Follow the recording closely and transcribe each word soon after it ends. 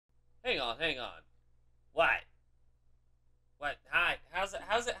hang on. What? What? Hi. How's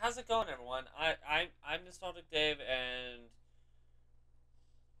it going, everyone? I'm Nostalgic Dave, and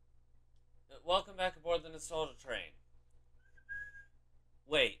welcome back aboard the Nostalgia Train.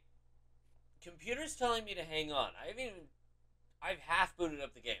 Wait, computer's telling me to hang on. I've half booted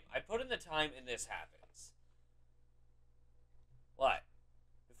up the game. I put in the time, and this happens. What?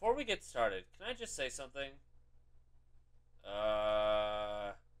 Before we get started, can I just say something?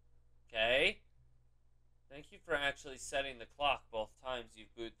 Okay. Thank you for actually setting the clock both times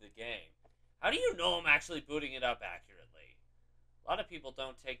you've booted the game. How do you know I'm actually booting it up accurately? A lot of people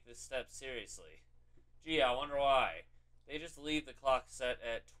don't take this step seriously. Gee, I wonder why. They just leave the clock set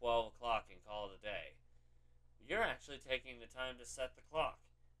at 12 o'clock and call it a day. You're actually taking the time to set the clock,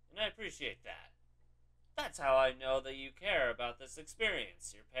 and I appreciate that. That's how I know that you care about this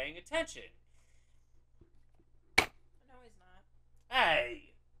experience. You're paying attention. No, he's not. Hey!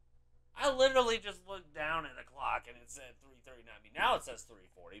 I literally just looked down at the clock and it said 3:39. I mean, now it says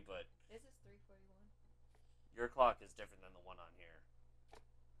 3:40, but This is 3:41. your clock is different than the one on here.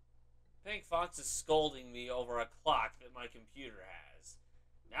 Pink Fox is scolding me over a clock that my computer has.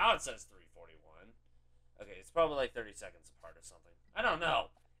 Now it says 3:41. Okay, it's probably like 30 seconds apart or something. I don't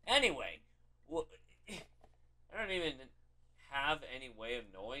know. Anyway, I don't even have any way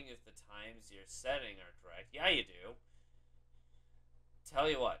of knowing if the times you're setting are correct. Yeah, you do. Tell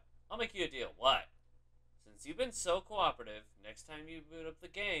you what, I'll make you a deal. What? Since you've been so cooperative, next time you boot up the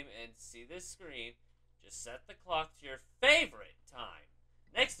game and see this screen, just set the clock to your favorite time.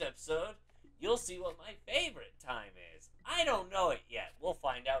 Next episode, you'll see what my favorite time is. I don't know it yet. We'll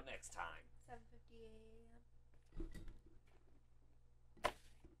find out next time. 7:50 a.m.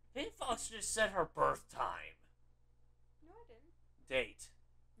 Pink Fox just said her birth time. No, I didn't. Date.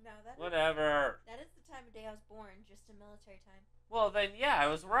 No, Whatever. That is the time of day I was born, just in military time. Well, then, yeah, I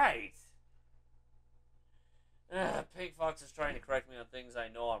was right. Pink Fox is trying to correct me on things I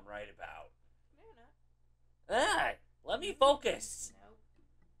know I'm right about. No, not. Let me focus. Nope.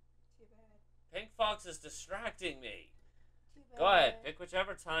 Too bad. Pink Fox is distracting me. Too bad. Go ahead, pick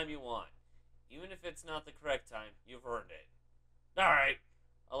whichever time you want. Even if it's not the correct time, you've earned it. Alright,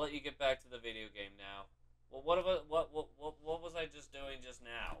 I'll let you get back to the video game now. Well, what was I just doing just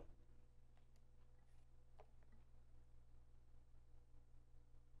now?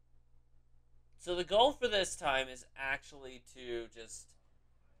 So the goal for this time is actually to just...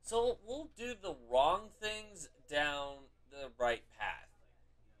 So we'll do the wrong things down the right path.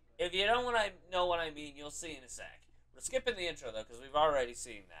 If you don't know what I mean, you'll see in a sec. We're skipping the intro, though, because we've already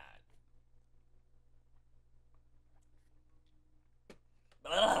seen that.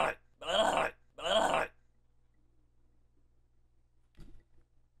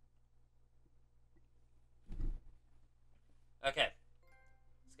 Okay.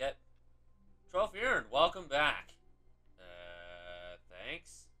 Skip. Trophy earned. Welcome back.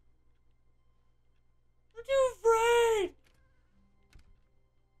 Thanks. I'm too afraid!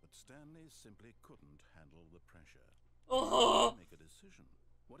 But Stanley simply couldn't handle the pressure. Oh! Make a decision.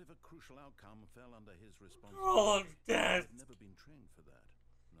 What if a crucial outcome fell under his responsibility? Oh, death! I've never been trained for that.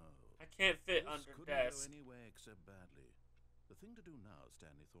 No. I can't fit This under couldn't desk. go anywhere except badly. The thing to do now,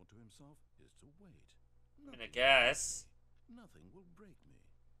 Stanley thought to himself, is to wait. I mean, I guess. Nothing will break me.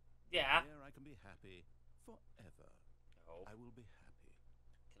 Yeah. Here I can be happy forever. Oh. I will be happy.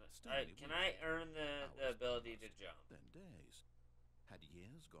 Can I earn the ability to jump? Then days. Had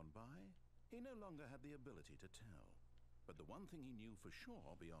years gone by? He no longer had the ability to tell. But the one thing he knew for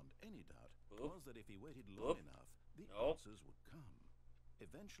sure, beyond any doubt, was that if he waited long enough, the answers would come.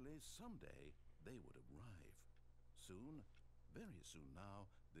 Eventually, someday, they would arrive. Soon, very soon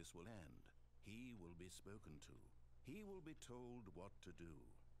now, this will end. He will be spoken to. He will be told what to do.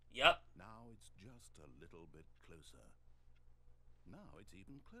 Yep. Now it's just a little bit closer. Now it's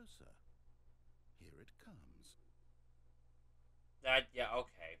even closer. Here it comes. Yeah,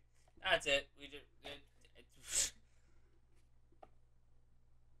 okay. That's it. We just...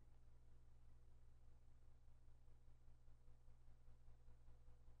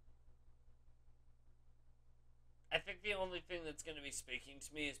 I think the only thing that's going to be speaking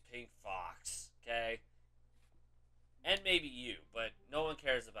to me is Pink Fox, okay? And maybe you, but no one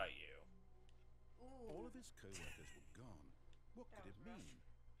cares about you. Ooh. All of his co-workers were gone. What could it mean?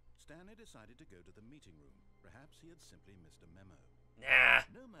 Stanley decided to go to the meeting room. Perhaps he had simply missed a memo. Nah,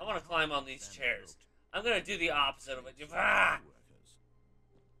 No I want to matter climb how on these Stanley chairs. looked, I'm going to do the opposite of it. his Ah! co-workers.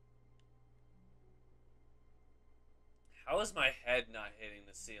 How is my head not hitting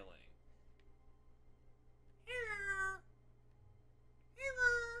the ceiling?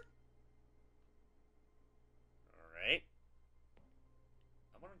 Alright.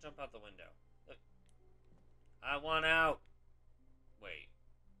 I want to jump out the window. Look. I want out. Wait.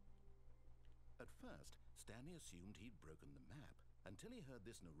 At first, Stanley assumed he'd broken the map until he heard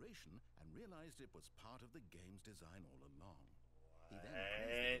this narration and realized it was part of the game's design all along. He then praised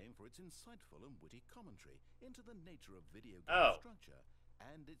the game for its insightful and witty commentary into the nature of video game structure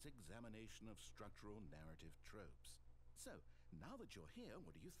and its examination of structural narrative tropes. So, now that you're here,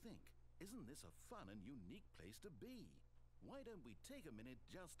 what do you think? Isn't this a fun and unique place to be? Why don't we take a minute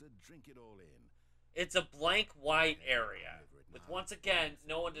just to drink it all in? It's a blank white area with, once again,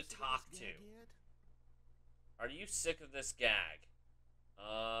 no one to talk to. Are you sick of this gag?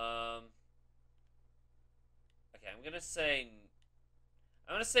 Okay, I'm gonna say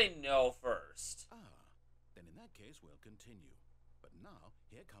no first. Then in that case we'll continue. But now,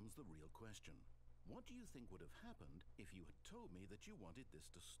 here comes the real question. What do you think would have happened if you had told me that you wanted this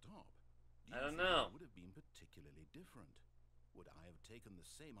to stop? I don't know. It would have been particularly different. Would I have taken the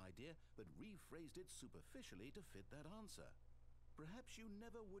same idea but rephrased it superficially to fit that answer? Perhaps you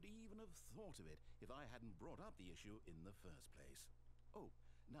never would even have thought of it if I hadn't brought up the issue in the first place. Oh,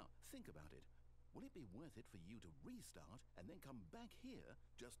 now think about it. Will it be worth it for you to restart and then come back here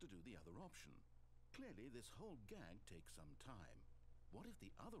just to do the other option? Clearly, this whole gag takes some time. What if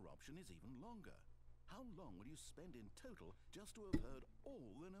the other option is even longer? How long will you spend in total just to have heard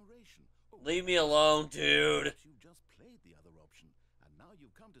all the narration? Oh, leave me alone, dude. You just played the other option, and now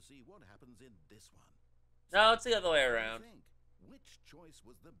you've come to see what happens in this one. No, it's the other way around. Think, which choice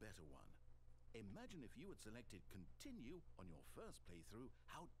was the better one? Imagine if you had selected continue on your first playthrough,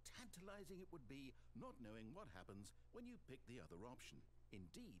 how tantalizing it would be not knowing what happens when you pick the other option.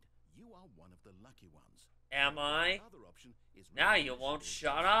 Indeed, you are one of the lucky ones. Am I? The other option is now you won't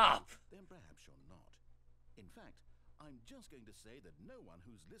shut up. Then perhaps you're not. In fact, I'm just going to say that no one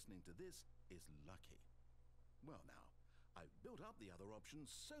who's listening to this is lucky. Well now, I've built up the other option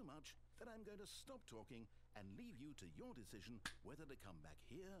so much that I'm going to stop talking and leave you to your decision whether to come back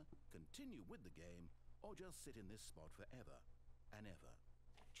here, continue with the game, or just sit in this spot forever and ever.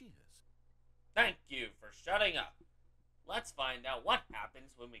 Cheers. Thank you for shutting up. Let's find out what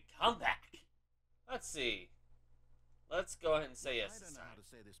happens when we come back. Let's see. Let's go ahead and say yes. I don't know how to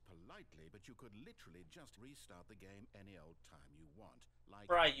say this politely, but you could literally just restart the game any old time you want. Like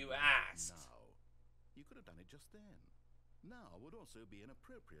right, you asked. Now. You could have done it just then. Now would also be an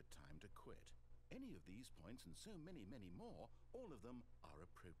appropriate time to quit. Any of these points and so many, many more, all of them are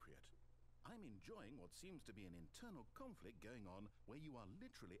appropriate. I'm enjoying what seems to be an internal conflict going on where you are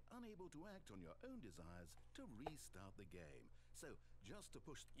literally unable to act on your own desires to restart the game. So, just to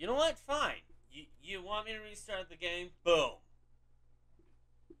push... You know what? Fine. You want me to restart the game? Boom.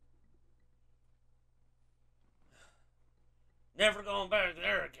 Never going back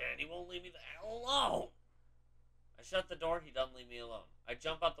there again. He won't leave me the hell alone. I shut the door. He doesn't leave me alone. I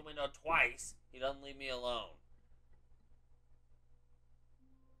jump out the window twice. He doesn't leave me alone.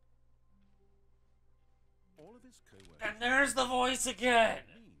 All of his co-workers... And there's the voice again.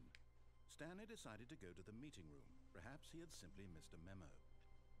 Stanley decided to go to the meeting room. Perhaps he had simply missed a memo.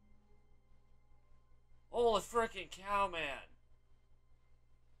 Holy frickin' cow, man.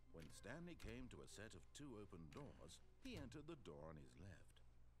 When Stanley came to a set of two open doors, he entered the door on his left.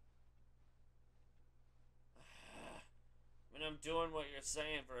 When I'm doing what you're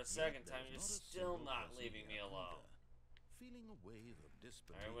saying for a second time, you're still not leaving me alone. Feeling a wave of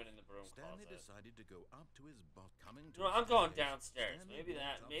disbelief, I went in the broom Stanley closet. decided to go up to his boss. No, I'm going downstairs. Maybe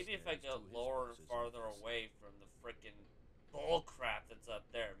if I go lower and farther away from the frickin' bull crap that's up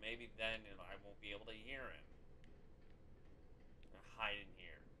there, maybe then I won't be able to hear him. I'm gonna hide in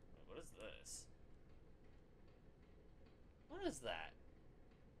here. Wait, what is this? What is that?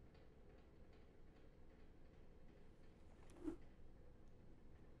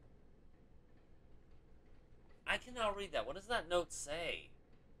 I cannot read that. What does that note say?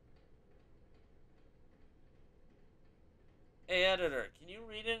 Hey, editor, can you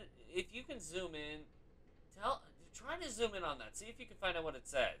read it? If you can zoom in, try to zoom in on that. See if you can find out what it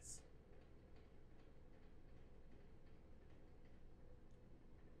says.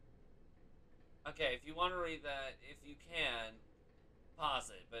 Okay, if you want to read that, if you can,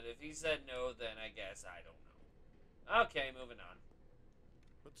 pause it. But if he said no, then I guess I don't know. Okay, moving on.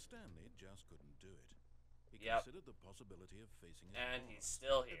 But Stanley just couldn't do it. He Yep. considered the possibility of facing his And boss, he's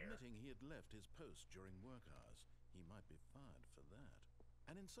still here. admitting he had left his post during work hours. He might be fired for that.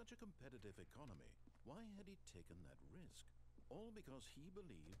 And in such a competitive economy, why had he taken that risk? All because he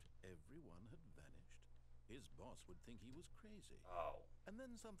believed everyone had vanished. His boss would think he was crazy. Oh, And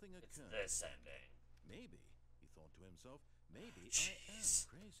then something it's occurred. this ending. Maybe, he thought to himself, maybe I am Jeez.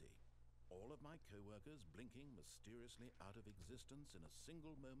 crazy. All of my co-workers blinking mysteriously out of existence in a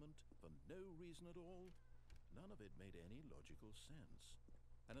single moment for no reason at all? None of it made any logical sense.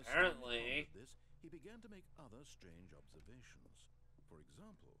 And as Stanley pondered this, he began to make other strange observations. For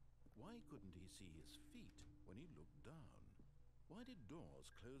example, why couldn't he see his feet when he looked down? Why did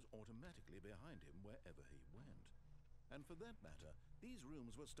doors close automatically behind him wherever he went? And for that matter, these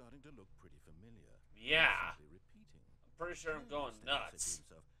rooms were starting to look pretty familiar. Yeah. Repeating. I'm pretty sure I'm going nuts.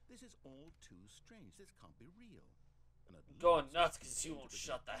 Himself, this is all too strange. This can't be real. And I'm going nuts because you won't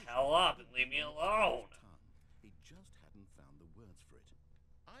shut the hell up and leave me alone. He just hadn't found the words for it.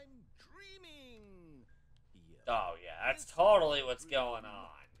 I'm dreaming! He yelled. Oh, yeah, that's totally what's going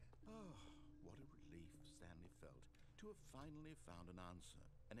on. Oh, what a relief Stanley felt to have finally found an answer,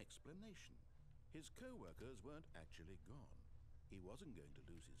 an explanation. His co-workers weren't actually gone. He wasn't going to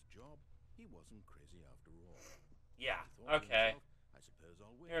lose his job. He wasn't crazy after all. Yeah, okay. Himself, I suppose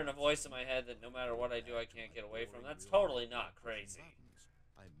I'll wait. Hearing a voice in my head that no matter what I do, I can't get away from. That's totally not crazy.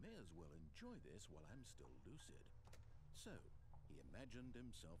 I may as well enjoy this while I'm still lucid. So, he imagined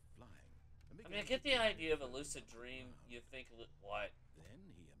himself flying. I mean, I get the idea of a lucid dream. You think, what? Then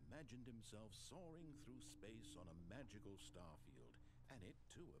he imagined himself soaring through space on a magical starfield, and it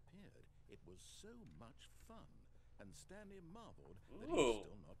too appeared. It was so much fun, and Stanley marveled that he was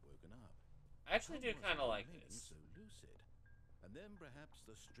still not woken up. I actually do kind of like this. So lucid. And then perhaps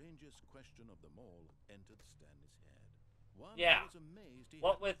the strangest question of them all entered Stanley's head. One was amazed he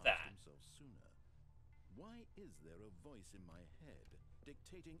hadn't asked himself sooner. Why is there a voice in my head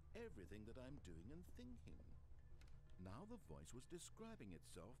dictating everything that I'm doing and thinking? Now the voice was describing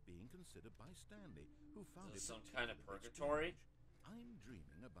itself being considered by Stanley, who found it some kind of purgatory. I'm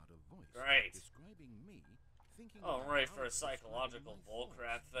dreaming about a voice describing me, thinking. Oh, right, for a psychological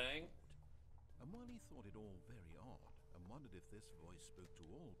bullcrap thing. And while he thought it all very odd and wondered if this voice spoke to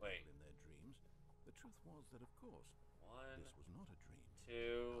all people in their dreams, the truth was that, of course, this was not a dream.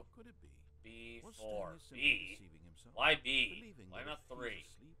 Two. How could it be? B4. B? Why B? Why not 3?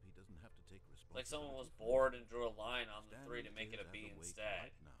 He doesn't have to take responsibility. Like someone was bored and drew a line on the 3 to make it a B instead.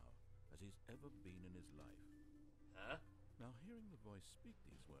 Right now, as he's ever been in his life. Huh? Now, hearing the voice speak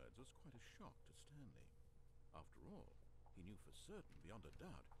these words was quite a shock to Stanley. After all, he knew for certain, beyond a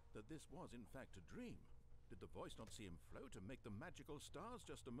doubt, that this was in fact a dream. Did the voice not see him float and make the magical stars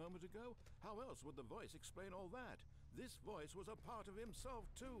just a moment ago? How else would the voice explain all that? This voice was a part of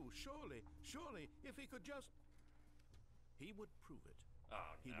himself too. Surely, if he could just... He would prove it.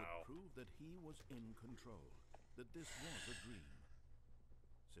 Oh, no. He would prove that he was in control, that this was a dream.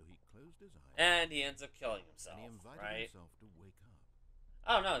 So he closed his eyes. And he ends up killing himself, and he invited himself to wake up.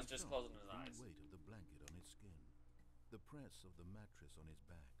 Oh, no, he's just closing his eyes. The weight of the blanket on his skin, the press of the mattress on his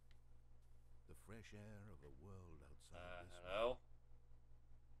back, the fresh air of a world outside this hello?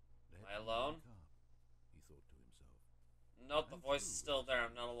 Am I alone? He thought to himself. Nope, the voice is still there.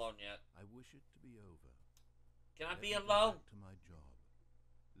 I'm not alone yet. I wish it to be over. Can I be alone? Let me get back to my job.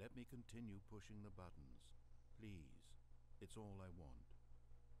 Let me continue pushing the buttons. Please. It's all I want.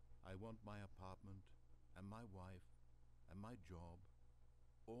 I want my apartment, and my wife, and my job.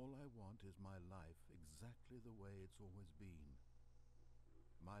 All I want is my life exactly the way it's always been.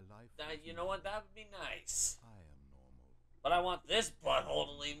 My life... You know what? That would be nice. I am normal. But I want this butthole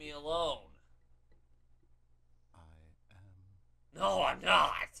to leave me alone. I am... No, I'm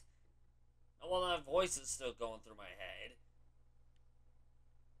not! Well, that voice is still going through my head.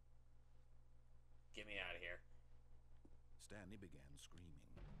 Get me out of here. Stanley began screaming.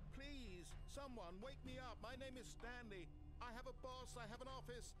 Please, someone, wake me up. My name is Stanley. I have a boss. I have an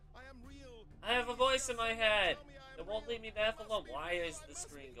office. I am real. I have a voice in my head. It won't leave me the F alone. Why is the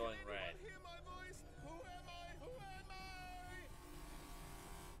screen going red? Hear my voice. Who am I? Who am I?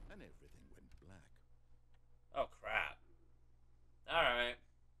 And everything went black. Oh, crap. Alright.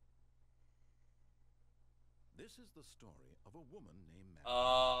 This is the story of a woman named Mariella.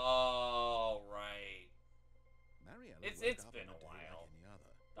 Oh, right. Mariella It's been a while. Like any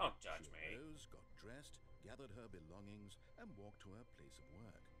other. Don't judge She me. arose, got dressed, gathered her belongings, and walked to her place of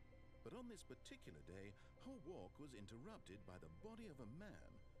work. But on this particular day, her walk was interrupted by the body of a man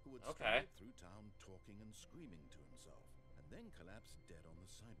who had stumbled through town talking and screaming to himself, and then collapsed dead on the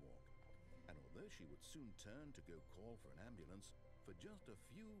sidewalk. And although she would soon turn to go call for an ambulance, for just a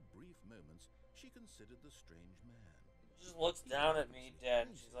few brief moments, she considered the strange man. She just looks down at me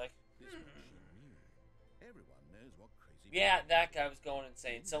dead, and she's like, This much she knew. Everyone knows what crazy... Yeah, that guy was going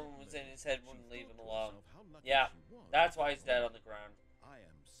insane. Someone was in his head, wouldn't leave him alone. Yeah, that's why he's dead on the ground. I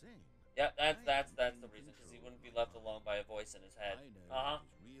am sane. Yeah, that's the reason, because he wouldn't be left alone by a voice in his head. I know what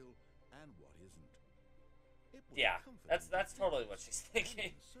is real and what isn't. It was Yeah, comforting that's to totally think what she's and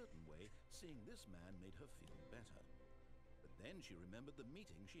thinking. in a certain way, seeing this man made her feel better. But then she remembered the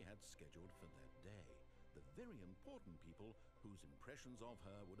meeting she had scheduled for that day. The very important people whose impressions of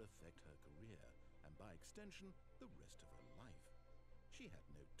her would affect her career, and by extension, the rest of her life. She had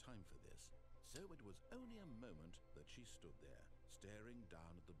no time for this, so it was only a moment that she stood there, staring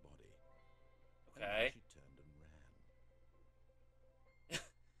down at the body. And then Okay. she turned and ran.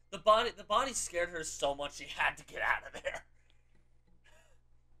 The body scared her so much she had to get out of there.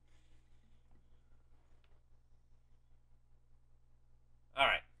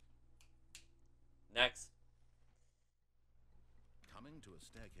 Alright. Next. Coming to a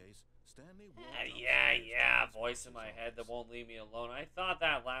staircase, Stanley walked Yeah, upstairs to his voice in boss's my head that office. won't leave me alone. I thought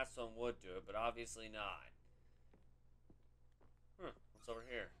that last one would do it, but obviously not. What's over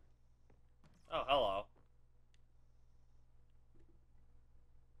here? Oh, hello.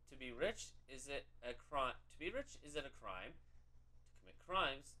 To be rich, is it a crime? To be rich, is it a crime? To commit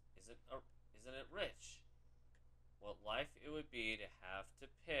crimes, isn't it rich? What life it would be to have to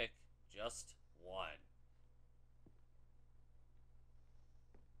pick just one.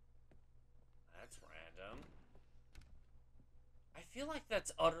 That's random. I feel like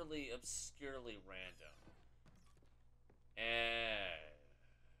that's utterly, obscurely random. And...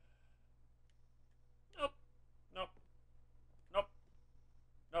 Nope. Nope. Nope.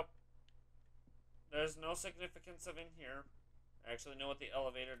 Nope. There's no significance of in here. I actually know what the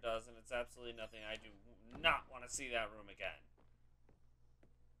elevator does, and it's absolutely nothing. I do not want to see that room again.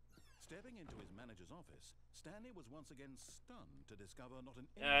 Stepping into his manager's office, Stanley was once again stunned to discover not an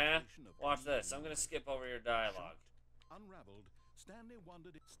Yeah, indication of watch any this. I'm going to life. skip over your dialogue. Shocked, unraveled, Stanley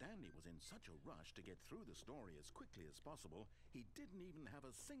wondered if Stanley was in such a rush to get through the story as quickly as possible, he didn't even have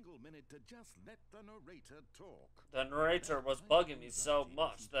a single minute to just let the narrator talk. The narrator was bugging me so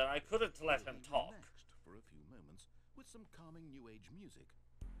much that I couldn't let him talk. Relaxed for a few moments with some calming new age music.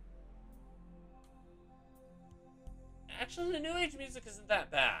 Actually, the new age music isn't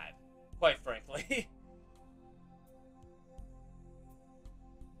that bad, quite frankly.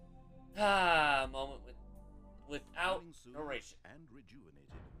 Moment without Feeling soothed narration. and rejuvenated,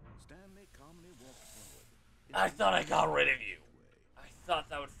 Stanley calmly walked forward. I thought I got rid of you. Way. I thought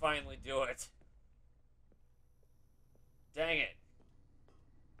that would finally do it. Dang it.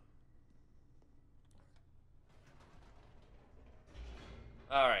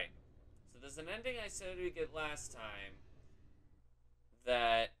 Alright. So there's an ending I said we'd get last time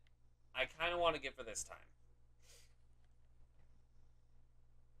that I kind of want to get for this time.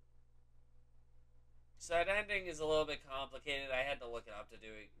 So that ending is a little bit complicated. I had to look it up to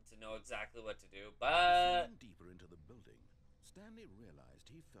know exactly what to do, but Zooming deeper into the building, Stanley realized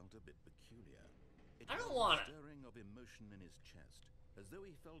he felt a bit peculiar. It I don't was wanna. a stirring of emotion in his chest, as though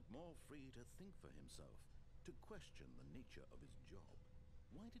he felt more free to think for himself, to question the nature of his job.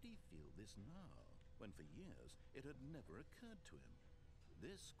 Why did he feel this now, when for years it had never occurred to him?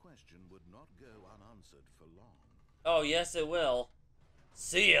 This question would not go unanswered for long. oh yes, it will.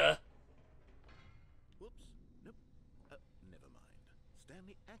 See ya. Whoops. Nope. Never mind.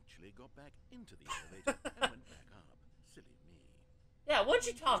 Stanley actually got back into the elevator and went back up. Silly me. Yeah, what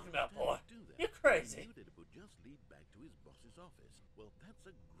you Why talking did about, boy? Stanley do that? You're He crazy. knew that it would just lead back to his boss's office. Well, that's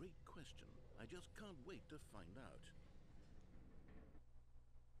a great question. I just can't wait to find out.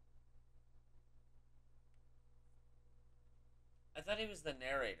 I thought he was the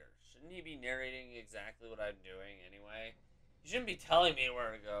narrator. Shouldn't he be narrating exactly what I'm doing anyway? He shouldn't be telling me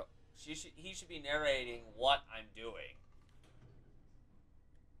where to go. He should be narrating what I'm doing.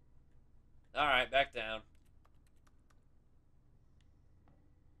 Alright, back down.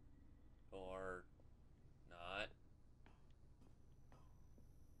 Or not.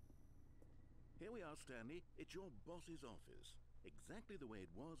 Here we are, Stanley. It's your boss's office. Exactly the way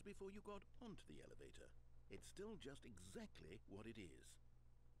it was before you got onto the elevator. It's still just exactly what it is.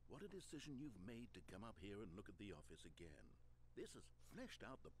 What a decision you've made to come up here and look at the office again. This has fleshed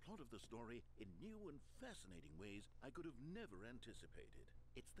out the plot of the story in new and fascinating ways I could have never anticipated.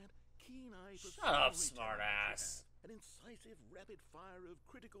 It's that keen eye for Shut up, storytelling that you smartass. have. An incisive rapid fire of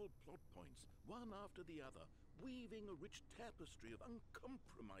critical plot points, one after the other, weaving a rich tapestry of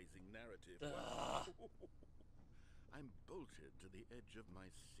uncompromising narrative. Ugh. I'm bolted to the edge of my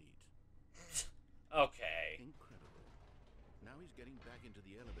seat. Okay. Incredible. Now he's getting back into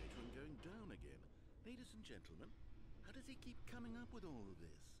the elevator and going down again. Ladies and gentlemen, how does he keep coming up with all of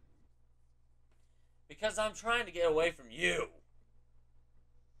this? Because I'm trying to get away from you.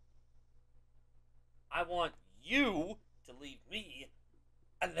 I want you to leave me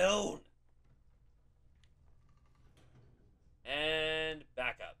alone. And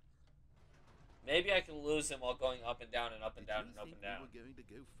back up. Maybe I can lose him while going up and down and up and down Did and you up and think down. we were going to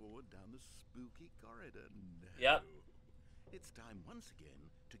go forward down the spooky corridor? No. Yep. It's time once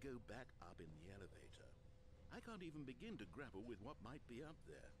again to go back up in the elevator. I can't even begin to grapple with what might be up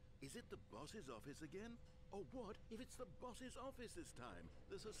there. Is it the boss's office again? Or what if it's the boss's office this time?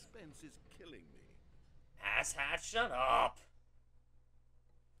 The suspense is killing me. Asshat, shut up!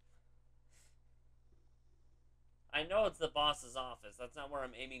 I know it's the boss's office. That's not where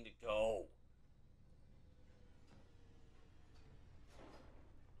I'm aiming to go.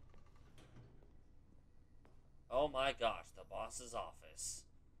 Oh my gosh, the boss's office.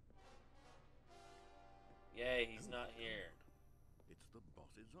 Yay, he's not here. It's the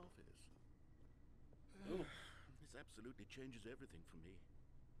boss's office. Ooh. This absolutely changes everything for me.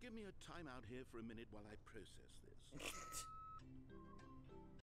 Give me a timeout here for a minute while I process this.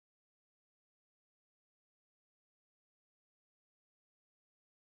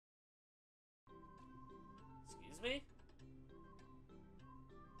 Excuse me?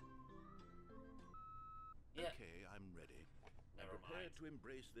 Yeah. Okay, I'm ready. Never I'm prepared mind. to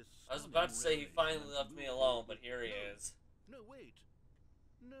embrace this. I was about to say he stunning finally revelation left and me move alone, forward. but here he No. is. No, wait.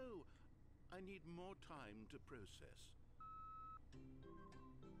 No. I need more time to process.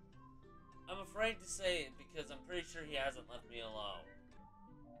 I'm afraid to say it because I'm pretty sure he hasn't left me alone.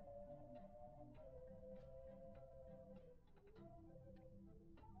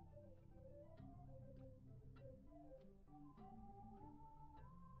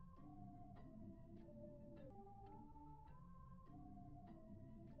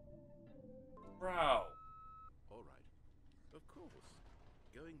 Bro. All right. Of course.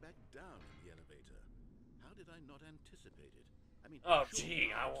 Going back down in the elevator. How did I not anticipate it? I mean, Oh, sure, gee,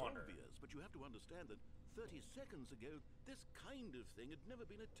 I it's wonder. obvious, but you have to understand that 30 seconds ago, this kind of thing had never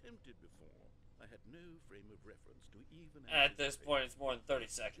been attempted before. I had no frame of reference to even At this anticipate. point, it's more than 30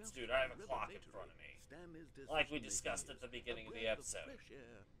 seconds, Just dude. I have a clock in revelatory. front of me. Stanley's Like we decision-making discussed at is the beginning a of the breath episode. fresh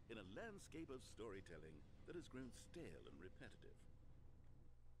air in a landscape of storytelling that has grown stale and repetitive.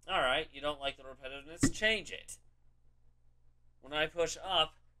 Alright, you don't like the repetitiveness? Change it. When I push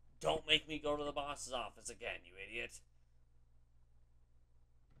up, don't make me go to the boss's office again, you idiot.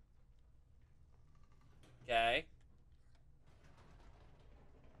 Okay.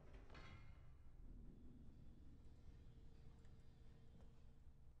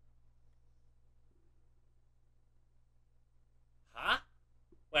 Huh?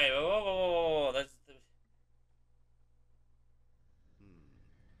 Wait, whoa. That's the...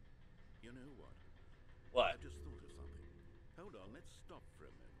 You know what? What? I've just thought of something. Hold on, let's stop for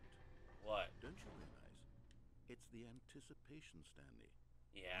a moment. What? Don't you realize? It's the anticipation, Stanley.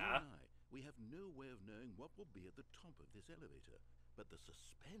 Yeah? You and I, we have no way of knowing what will be at the top of this elevator. But the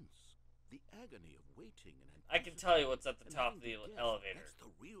suspense, the agony of waiting and I can tell you what's at the and top of having the to guess, elevator. That's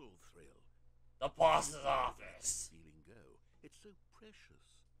the real thrill. The boss's You can't let office. that feeling go. It's so precious,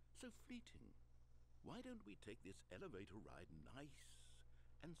 so fleeting. Why don't we take this elevator ride nice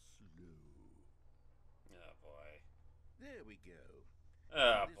and slow? Oh, boy. There we go.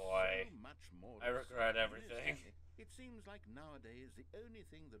 Oh, There's boy. so much more I to regret say. everything. You know, Stanley, it seems like nowadays the only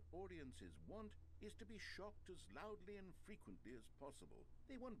thing that audiences want is to be shocked as loudly and frequently as possible.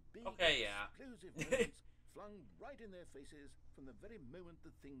 They want big, Okay, yeah. explosive moments flung right in their faces from the very moment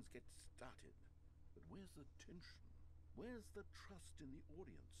that things get started. But where's the tension? Where's the trust in the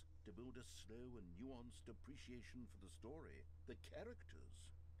audience to build a slow and nuanced appreciation for the story, the characters?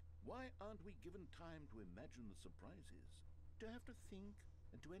 Why aren't we given time to imagine the surprises, to have to think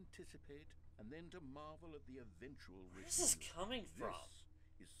and to anticipate, and then to marvel at the eventual Where is this reveal? coming from?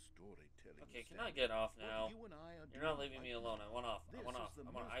 This is storytelling. Okay, can I Stanley. get off What now? you and I are You're not doing leaving me right alone. now. I want off. I This want is off. the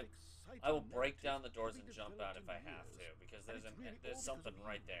I want. most exciting I will break narrative down the doors to and be jump out developed if I in have to, years. because And it's really there's all something because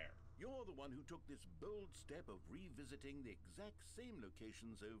of right you. there. You're the one who took this bold step of revisiting the exact same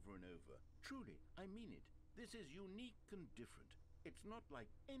locations over and over. Truly, I mean it. This is unique and different. It's not like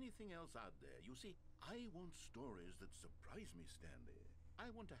anything else out there. You see, I want stories that surprise me, Stanley. I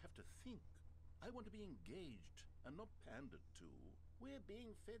want to have to think. I want to be engaged and not pandered to. We're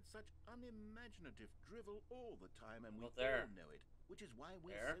being fed such unimaginative drivel all the time, and we Well, there. all know it. Which is why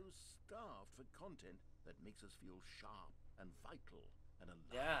we're There. so starved for content that makes us feel sharp and vital and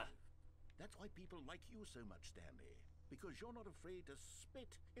alive. Yeah. That's why people like you so much, Stanley. Because you're not afraid to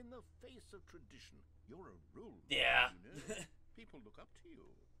spit in the face of tradition. You're a rule model, Yeah. you know. People look up to you.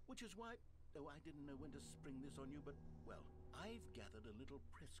 Which is why, though I didn't know when to spring this on you, but, well, I've gathered a little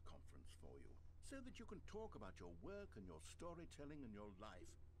press conference for you. So that you can talk about your work and your storytelling and your life.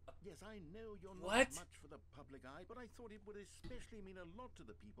 Yes, I know you're not What? much for the public eye, but I thought it would especially mean a lot to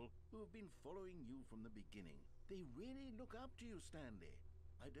the people who have been following you from the beginning. They really look up to you, Stanley.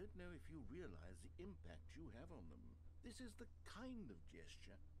 I don't know if you realize the impact you have on them. This is the kind of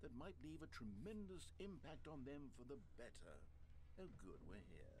gesture that might leave a tremendous impact on them for the better. Oh, good, we're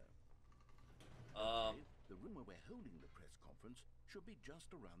here. Okay, the room where we're holding the press conference should be just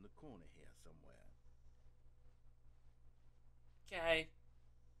around the corner here somewhere. Okay.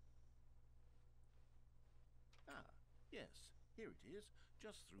 Ah, yes, here it is,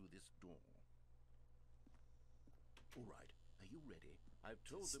 just through this door. All right, are you ready? I've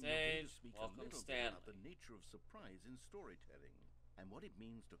told them you're going to speak a little bit about the nature of surprise in storytelling and what it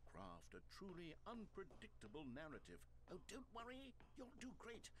means to craft a truly unpredictable narrative. Oh, don't worry, you'll do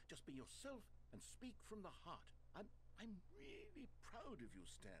great. Just be yourself and speak from the heart. I'm really proud of you,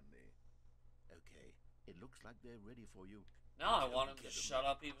 Stanley. Okay, it looks like they're ready for you. Now I want him to shut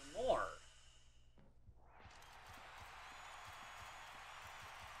up even more.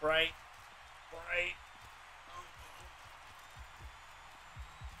 Right. Right.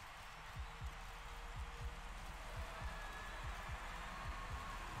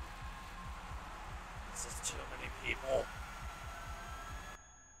 This is too many people.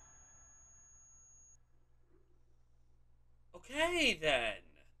 Okay, then.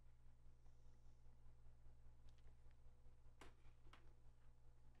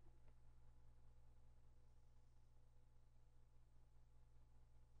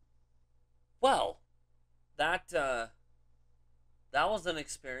 Well, that was an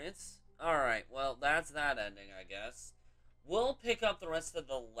experience. Alright, well, that's that ending, I guess. We'll pick up the rest of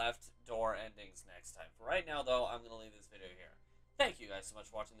the left door endings next time. For right now, though, I'm going to leave this video here. Thank you guys so much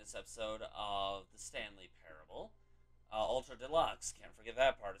for watching this episode of the Stanley Parable. Ultra Deluxe. Can't forget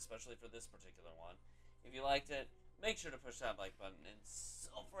that part, especially for this particular one. If you liked it, make sure to push that like button. And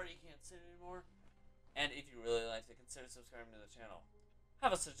so far, you can't sit anymore. And if you really liked it, consider subscribing to the channel.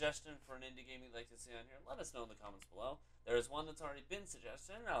 Have a suggestion for an indie game you'd like to see on here? Let us know in the comments below. There is one that's already been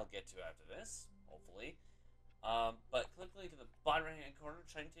suggested, and I'll get to after this, hopefully. But click the link in the bottom right-hand corner.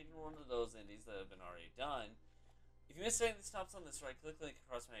 Try and take one of those indies that have been already done. If you missed anything that stops on this ride, click the link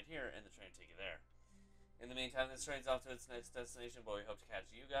across right here, and the train will take you there. In the meantime, this train's off to its next destination, but we hope to catch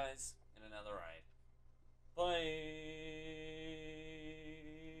you guys in another ride. Bye!